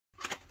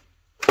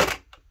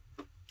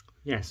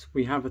Yes,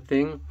 we have a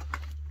thing.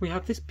 We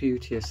have this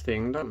beauteous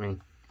thing, don't we?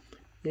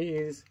 It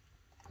is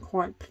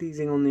quite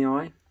pleasing on the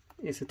eye.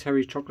 It's a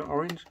Terry's chocolate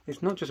orange.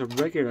 It's not just a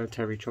regular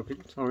Terry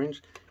chocolate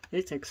orange.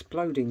 It's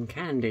exploding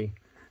candy,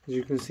 as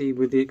you can see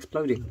with the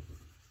exploding.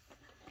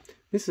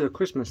 This is a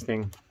Christmas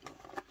thing.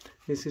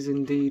 This is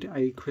indeed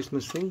a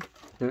Christmas thing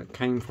that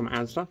came from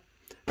Asda.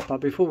 But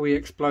before we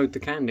explode the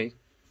candy,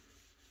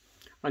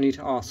 I need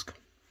to ask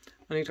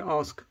a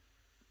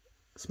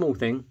small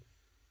thing,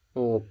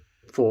 or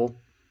 4,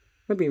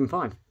 maybe even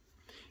 5,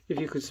 if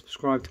you could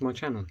subscribe to my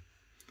channel.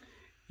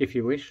 If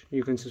you wish,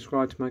 you can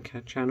subscribe to my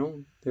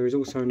channel. There is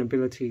also an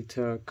ability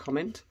to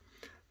comment,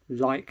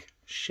 like,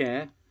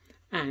 share,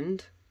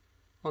 and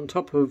on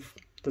top of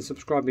the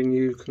subscribing,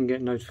 you can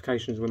get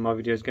notifications when my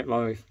videos get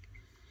live.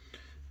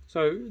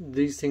 So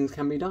these things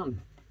can be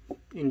done.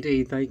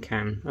 Indeed they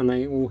can, and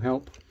they all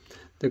help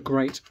the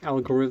great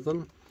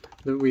algorithm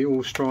that we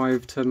all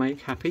strive to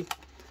make happy.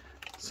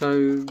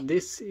 So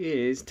this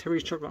is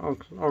Terry's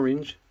chocolate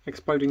orange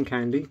exploding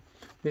candy.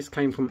 This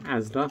came from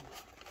Asda.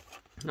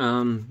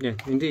 Yeah,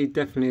 indeed,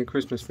 definitely a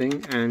Christmas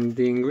thing, and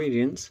the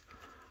ingredients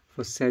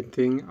for said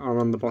thing are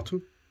on the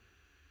bottom,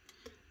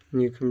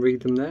 and you can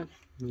read them there.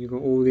 You've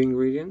got all the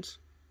ingredients,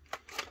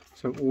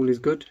 so all is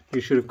good.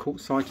 You should have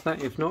caught sight of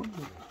that. If not,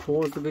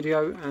 pause the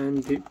video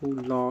and it will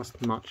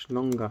last much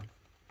longer.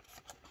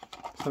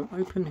 So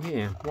open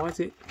here. Why is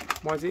it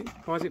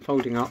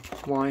folding up?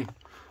 Why? I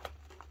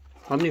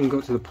haven't even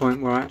got to the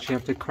point where I actually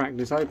have to crack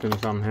this open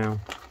somehow.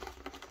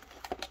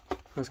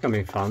 That's gonna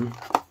be fun,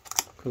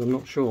 because I'm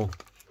not sure.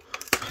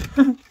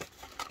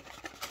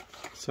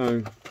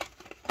 So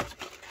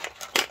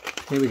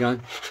here we go.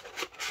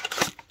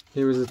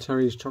 Here is the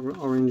Terry's chocolate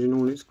orange in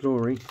all its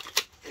glory.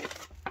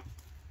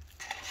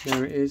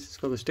 There it is. It's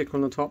got the sticker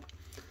on the top.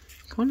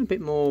 Kind of a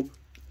bit more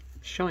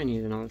shiny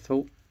than I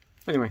thought.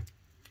 Anyway,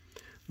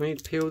 we need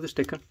to peel the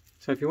sticker.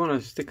 So if you want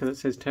a sticker that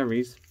says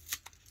Terry's,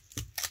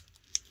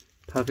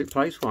 perfect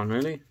place for one,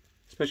 really.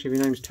 Especially if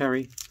your name's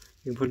Terry,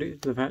 you can put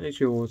it to the fact it's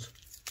yours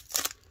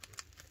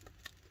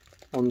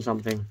on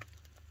something.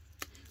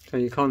 So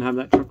you can't have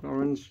that chocolate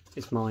orange,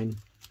 it's mine.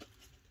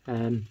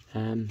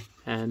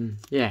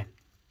 Yeah,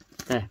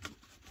 there.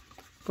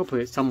 Got to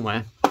put it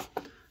somewhere,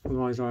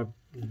 otherwise I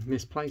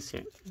misplace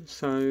it.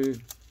 So,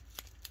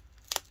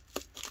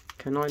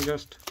 can I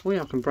just, oh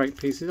yeah, I can break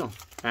pieces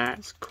off.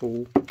 That's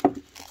cool.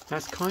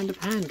 That's kind of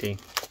handy.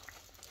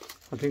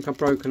 I think I've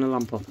broken a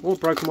lump off, or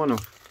broken one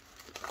off.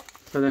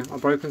 So there,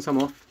 I've broken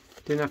some off.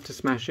 Didn't have to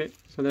smash it,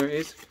 so there it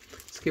is.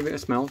 Let's give it a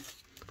smell.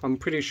 I'm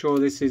pretty sure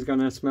this is going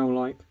to smell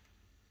like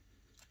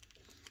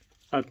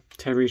a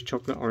Terry's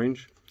chocolate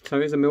orange. So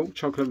it's a milk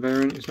chocolate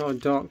variant. It's not a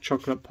dark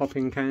chocolate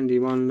popping candy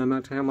one, no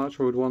matter how much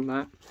I would want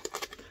that.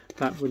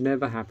 That would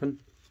never happen.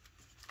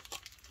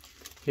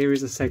 Here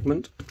is a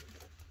segment.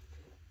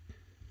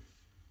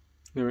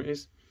 There it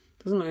is.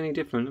 Doesn't look any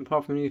different,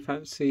 apart from you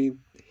fancy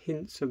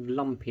hints of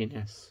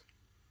lumpiness.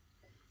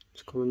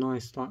 It's got a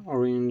nice like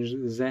orange,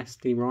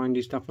 zesty,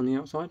 rindy stuff on the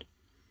outside.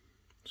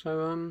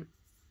 So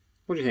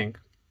what do you think?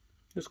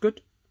 Looks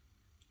good?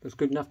 Looks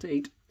good enough to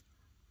eat.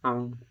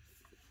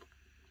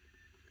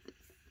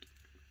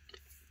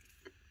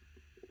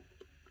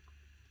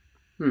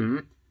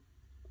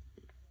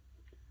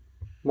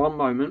 One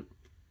moment.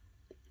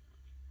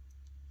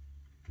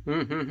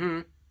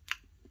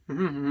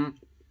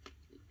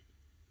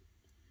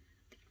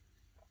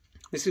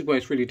 This is where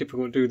it's really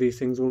difficult to do these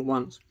things all at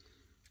once.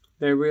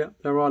 There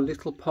are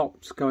little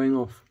pops going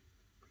off.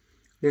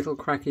 Little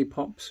cracky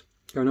pops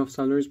going off,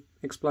 so there is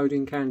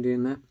exploding candy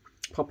in there.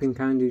 Popping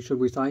candy, should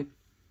we say.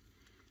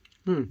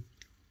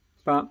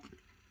 But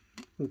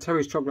the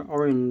Terry's chocolate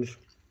orange,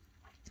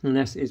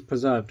 unless it's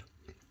preserved,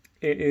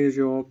 it is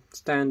your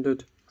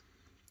standard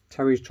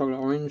Terry's chocolate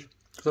orange.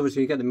 Because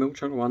obviously you get the milk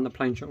chocolate one, the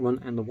plain chocolate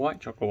one, and the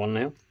white chocolate one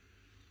now.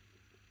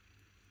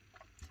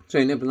 So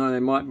you never know,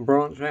 they might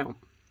branch out.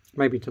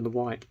 Maybe to the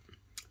white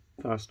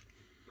first.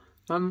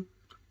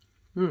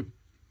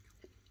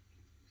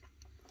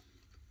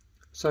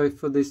 So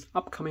for this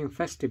upcoming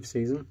festive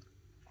season,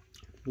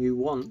 you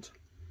want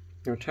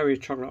your Terry's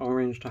chocolate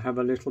orange to have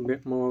a little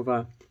bit more of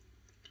a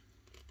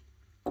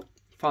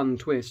fun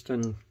twist,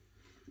 and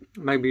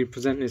maybe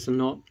present this and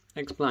not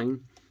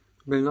explain.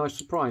 It'd be a nice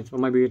surprise, or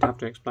maybe you'd have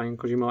to explain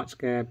because you might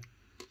scare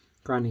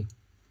Granny.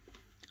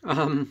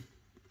 But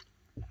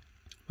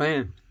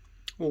yeah,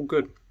 all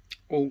good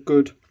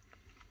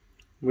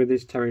with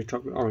this Terry's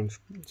chocolate orange.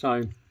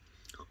 So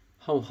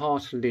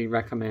wholeheartedly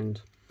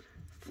recommend.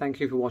 Thank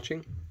you for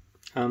watching.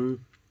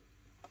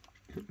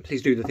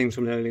 Please do the things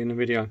from earlier in the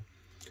video,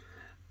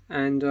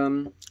 and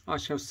I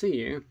shall see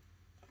you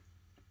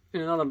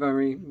in another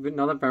very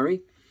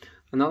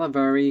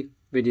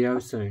video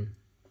soon.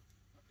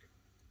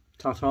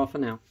 Ta-ta for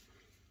now.